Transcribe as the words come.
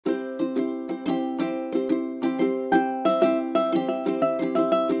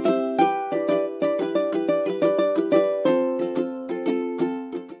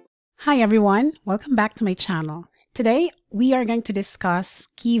Hi everyone, welcome back to my channel. Today, we are going to discuss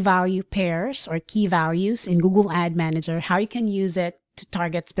key value pairs or key values in Google Ad Manager, how you can use it to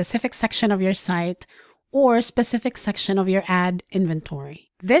target specific section of your site or specific section of your ad inventory.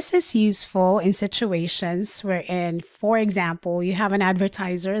 This is useful in situations wherein, for example, you have an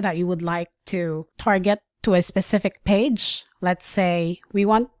advertiser that you would like to target to a specific page. Let's say we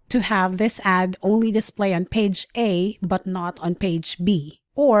want to have this ad only display on page A but not on page B.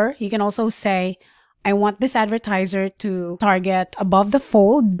 Or you can also say, I want this advertiser to target above the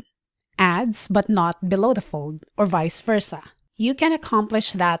fold ads but not below the fold, or vice versa. You can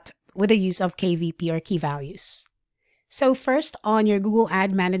accomplish that with the use of KVP or key values. So first, on your Google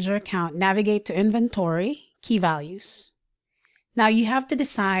Ad Manager account, navigate to Inventory, Key Values. Now you have to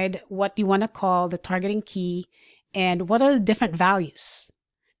decide what you want to call the targeting key and what are the different values.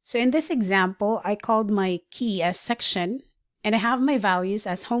 So in this example, I called my key as section and I have my values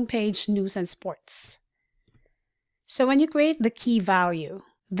as homepage, news, and sports. So when you create the key value,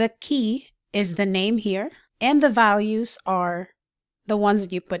 the key is the name here and the values are the ones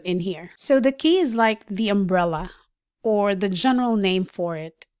that you put in here. So the key is like the umbrella or the general name for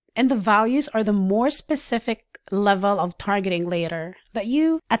it. And the values are the more specific level of targeting later that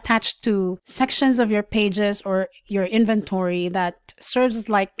you attach to sections of your pages or your inventory that serves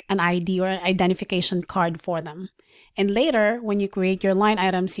like an ID or an identification card for them. And later, when you create your line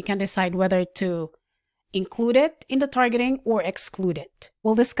items, you can decide whether to include it in the targeting or exclude it.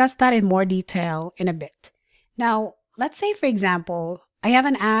 We'll discuss that in more detail in a bit. Now, let's say, for example, I have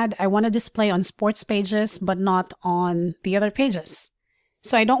an ad I want to display on sports pages, but not on the other pages.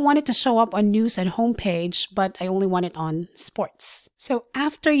 So I don't want it to show up on news and homepage, but I only want it on sports. So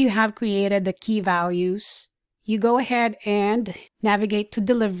after you have created the key values, you go ahead and navigate to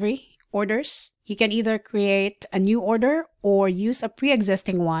Delivery, Orders. You can either create a new order or use a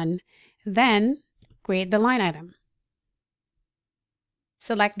pre-existing one, then create the line item.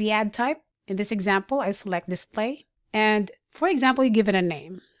 Select the ad type. In this example, I select display. And for example, you give it a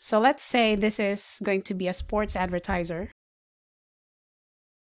name. So let's say this is going to be a sports advertiser.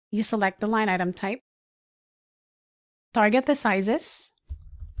 You select the line item type. Target the sizes.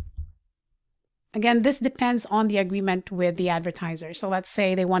 Again, this depends on the agreement with the advertiser. So let's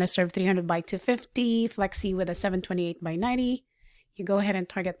say they want to serve 300 by 250, flexi with a 728 by 90. You go ahead and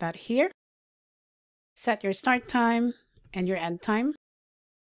target that here. Set your start time and your end time.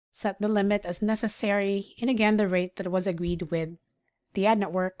 Set the limit as necessary, and again, the rate that was agreed with the ad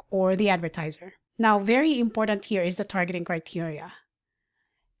network or the advertiser. Now, very important here is the targeting criteria.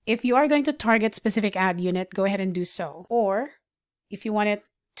 If you are going to target specific ad unit, go ahead and do so. Or if you want it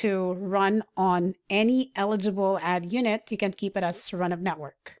to run on any eligible ad unit, you can keep it as run of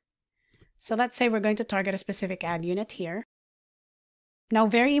network. So let's say we're going to target a specific ad unit here. Now,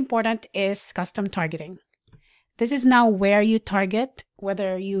 very important is custom targeting. This is now where you target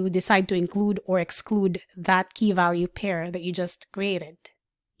whether you decide to include or exclude that key value pair that you just created.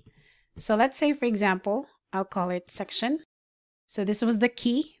 So let's say, for example, I'll call it section. So this was the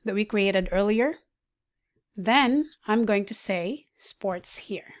key that we created earlier. Then I'm going to say sports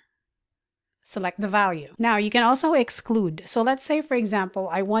here. Select the value. Now you can also exclude. So let's say, for example,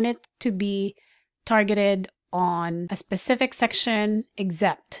 I want it to be targeted on a specific section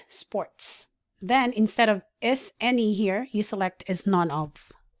except sports. Then instead of is any here, you select is none of.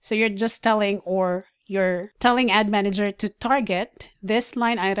 So you're just telling, or you're telling Ad Manager to target this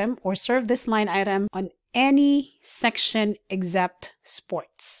line item or serve this line item on any section except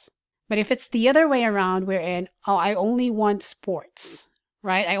sports. But if it's the other way around, wherein, oh, I only want sports,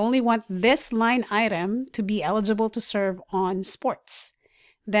 right? I only want this line item to be eligible to serve on sports.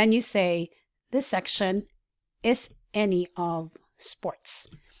 Then you say this section is any of sports.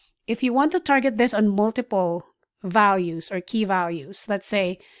 If you want to target this on multiple values or key values, let's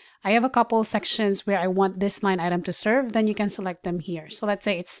say I have a couple sections where I want this line item to serve, then you can select them here. So let's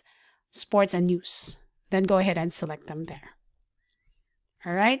say it's sports and news. Then go ahead and select them there.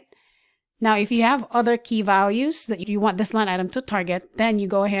 All right. Now, if you have other key values that you want this line item to target, then you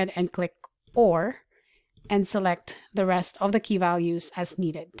go ahead and click or and select the rest of the key values as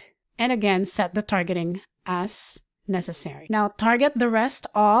needed. And again, set the targeting as necessary. Now, target the rest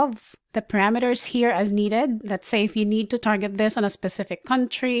of the parameters here as needed. Let's say if you need to target this on a specific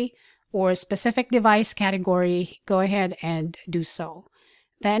country or specific device category, go ahead and do so.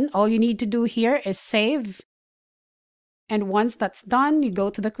 Then all you need to do here is save. And once that's done, you go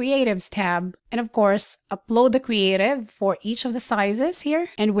to the Creatives tab and of course, upload the creative for each of the sizes here.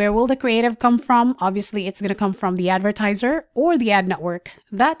 And where will the creative come from? Obviously, it's going to come from the advertiser or the ad network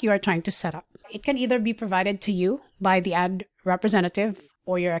that you are trying to set up. It can either be provided to you by the ad representative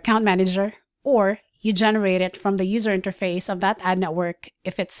or your account manager, or you generate it from the user interface of that ad network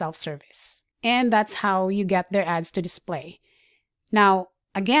if it's self-service. And that's how you get their ads to display. Now,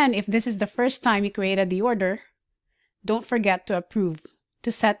 again, if this is the first time you created the order, don't forget to approve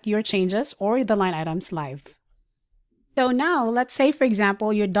to set your changes or the line items live. So now, let's say, for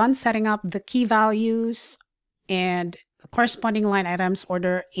example, you're done setting up the key values and the corresponding line items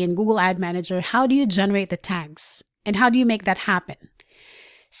order in Google Ad Manager. How do you generate the tags? And how do you make that happen?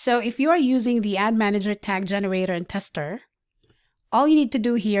 So if you are using the Ad Manager tag generator and tester, all you need to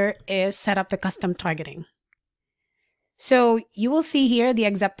do here is set up the custom targeting. So you will see here the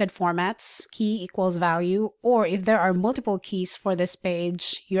accepted formats, key equals value, or if there are multiple keys for this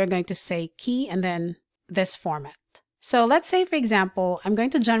page, you're going to say key and then this format. So let's say, for example, I'm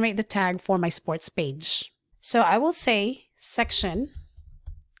going to generate the tag for my sports page. So I will say section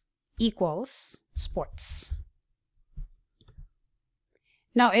equals sports.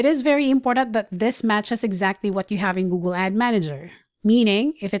 Now, it is very important that this matches exactly what you have in Google Ad Manager.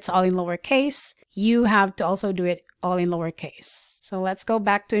 Meaning, if it's all in lowercase, you have to also do it all in lowercase. So let's go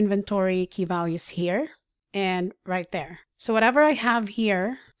back to inventory key values here and right there. So whatever I have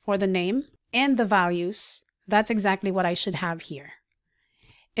here for the name and the values, that's exactly what I should have here.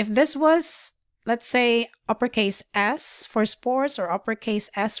 If this was, let's say, uppercase S for sports or uppercase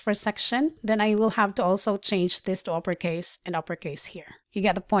S for section, then I will have to also change this to uppercase and uppercase here. You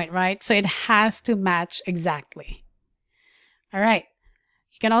get the point, right? So it has to match exactly. All right.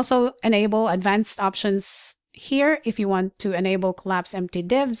 You can also enable advanced options here if you want to enable collapse empty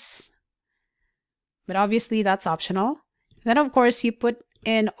divs. But obviously that's optional. Then of course you put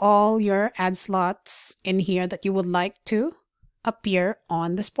in all your ad slots in here that you would like to appear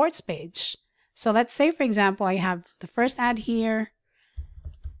on the sports page. So let's say, for example, I have the first ad here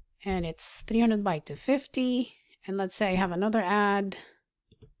and it's 300 by 250. And let's say I have another ad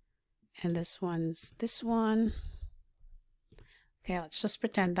and this one's this one. Okay, let's just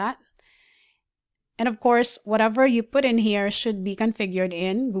pretend that. And of course, whatever you put in here should be configured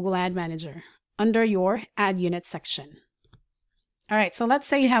in Google Ad Manager under your ad unit section. All right, so let's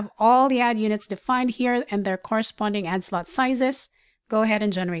say you have all the ad units defined here and their corresponding ad slot sizes. Go ahead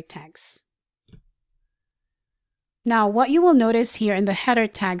and generate tags. Now, what you will notice here in the header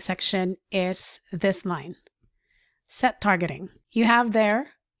tag section is this line, set targeting. You have there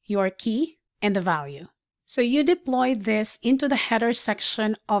your key and the value. So you deploy this into the header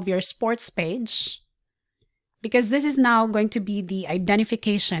section of your sports page because this is now going to be the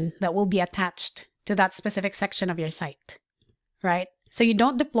identification that will be attached to that specific section of your site, right? So you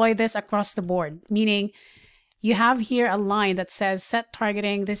don't deploy this across the board, meaning you have here a line that says set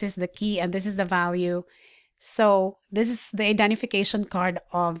targeting, this is the key and this is the value. So this is the identification card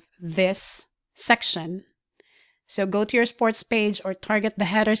of this section. So go to your sports page or target the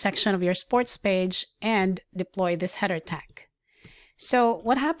header section of your sports page and deploy this header tag. So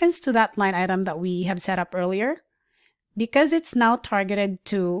what happens to that line item that we have set up earlier? Because it's now targeted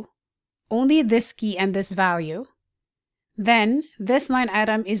to only this key and this value, then this line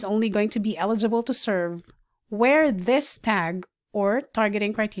item is only going to be eligible to serve where this tag or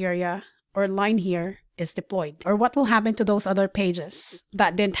targeting criteria or line here is deployed. Or what will happen to those other pages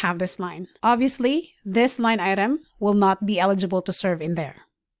that didn't have this line? Obviously, this line item will not be eligible to serve in there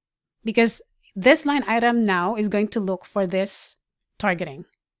because this line item now is going to look for this targeting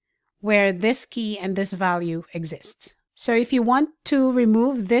where this key and this value exists. So if you want to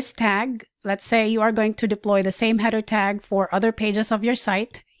remove this tag, let's say you are going to deploy the same header tag for other pages of your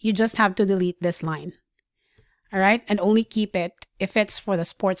site, you just have to delete this line. All right, and only keep it if it's for the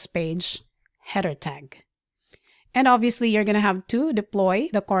sports page header tag. And obviously you're going to have to deploy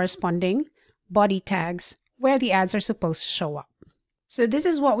the corresponding body tags where the ads are supposed to show up. So this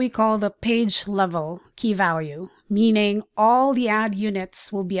is what we call the page level key value, meaning all the ad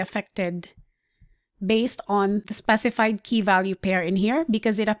units will be affected based on the specified key value pair in here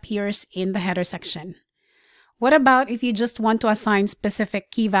because it appears in the header section. What about if you just want to assign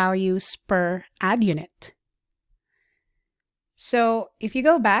specific key values per ad unit? So if you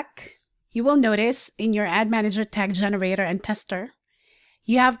go back, you will notice in your Ad Manager tag generator and tester,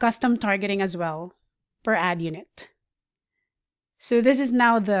 you have custom targeting as well per ad unit. So this is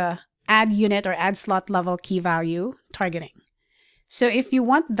now the ad unit or ad slot level key value targeting. So if you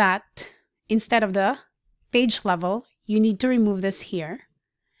want that instead of the page level, you need to remove this here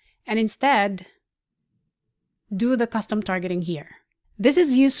and instead do the custom targeting here. This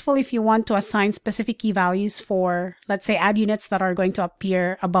is useful if you want to assign specific key values for, let's say, ad units that are going to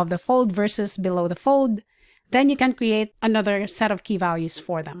appear above the fold versus below the fold. Then you can create another set of key values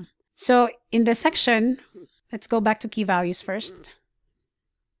for them. So in this section, let's go back to key values first.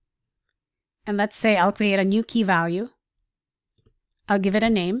 And let's say I'll create a new key value. I'll give it a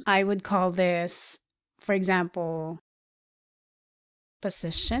name. I would call this, for example,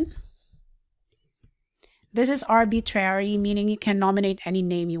 position. This is arbitrary, meaning you can nominate any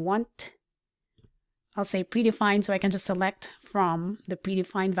name you want. I'll say predefined, so I can just select from the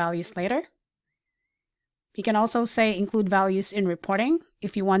predefined values later. You can also say include values in reporting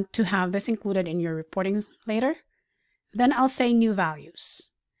if you want to have this included in your reporting later. Then I'll say new values.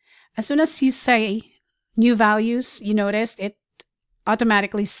 As soon as you say new values, you notice it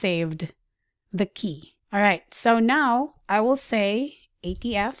automatically saved the key. All right, so now I will say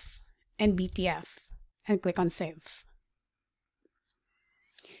ATF and BTF and click on save.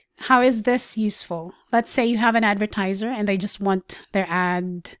 How is this useful? Let's say you have an advertiser and they just want their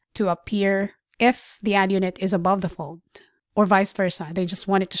ad to appear if the ad unit is above the fold, or vice versa. They just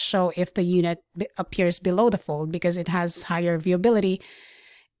want it to show if the unit appears below the fold because it has higher viewability.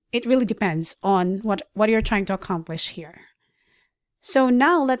 It really depends on what you're trying to accomplish here. So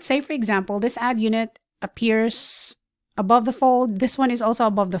now let's say, for example, this ad unit appears above the fold. This one is also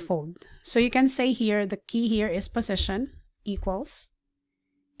above the fold. So you can say here, the key here is position equals,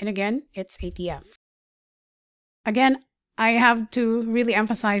 and again, it's ATF. Again, I have to really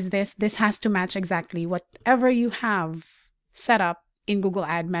emphasize this. This has to match exactly whatever you have set up in Google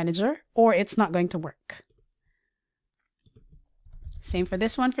Ad Manager, or it's not going to work. Same for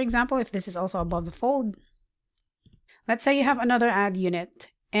this one, for example, if this is also above the fold. Let's say you have another ad unit,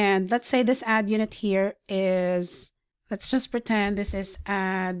 and let's say this ad unit here is, let's just pretend this is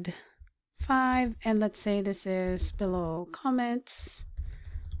ad 5, and let's say this is below comments.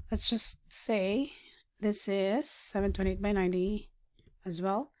 Let's just say this is 728 by 90 as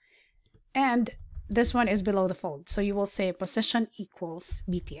well. And this one is below the fold. So you will say position equals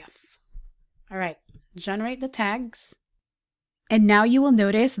BTF. All right, generate the tags. And now you will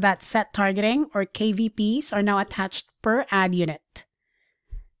notice that set targeting or KVPs are now attached per ad unit.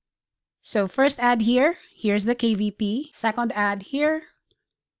 So first ad here, here's the KVP. Second ad here,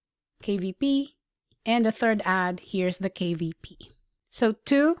 KVP. And the third ad, here's the KVP. So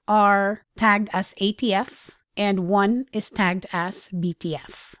 2 are tagged as ATF and 1 is tagged as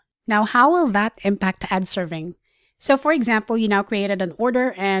BTF. Now, how will that impact ad serving? So for example, you now created an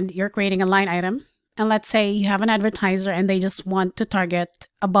order and you're creating a line item. And let's say you have an advertiser and they just want to target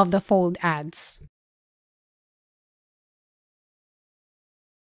above the fold ads.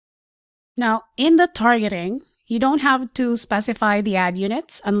 Now, in the targeting, you don't have to specify the ad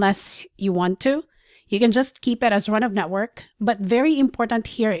units unless you want to. You can just keep it as run of network, but very important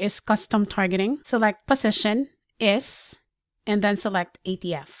here is custom targeting. Select position is, and then select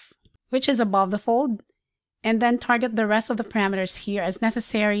ATF, which is above the fold, and then target the rest of the parameters here as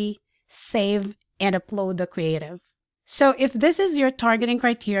necessary, save, and upload the creative. So if this is your targeting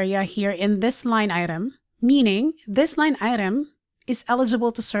criteria here in this line item, meaning this line item is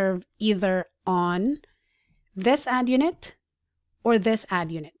eligible to serve either on this ad unit or this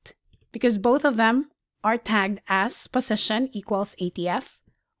ad unit, because both of them are tagged as position equals ATF,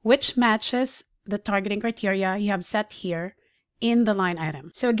 which matches the targeting criteria you have set here in the line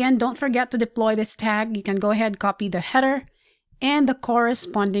item. So again, don't forget to deploy this tag. You can go ahead, copy the header and the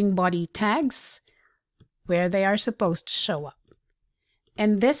corresponding body tags where they are supposed to show up.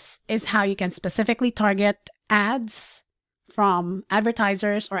 And this is how you can specifically target ads from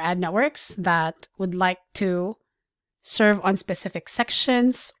advertisers or ad networks that would like to serve on specific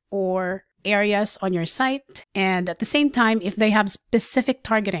sections or areas on your site. And at the same time, if they have specific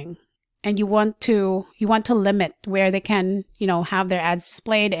targeting and you want to limit where they can, have their ads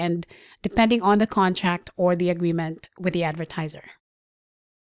displayed, and depending on the contract or the agreement with the advertiser.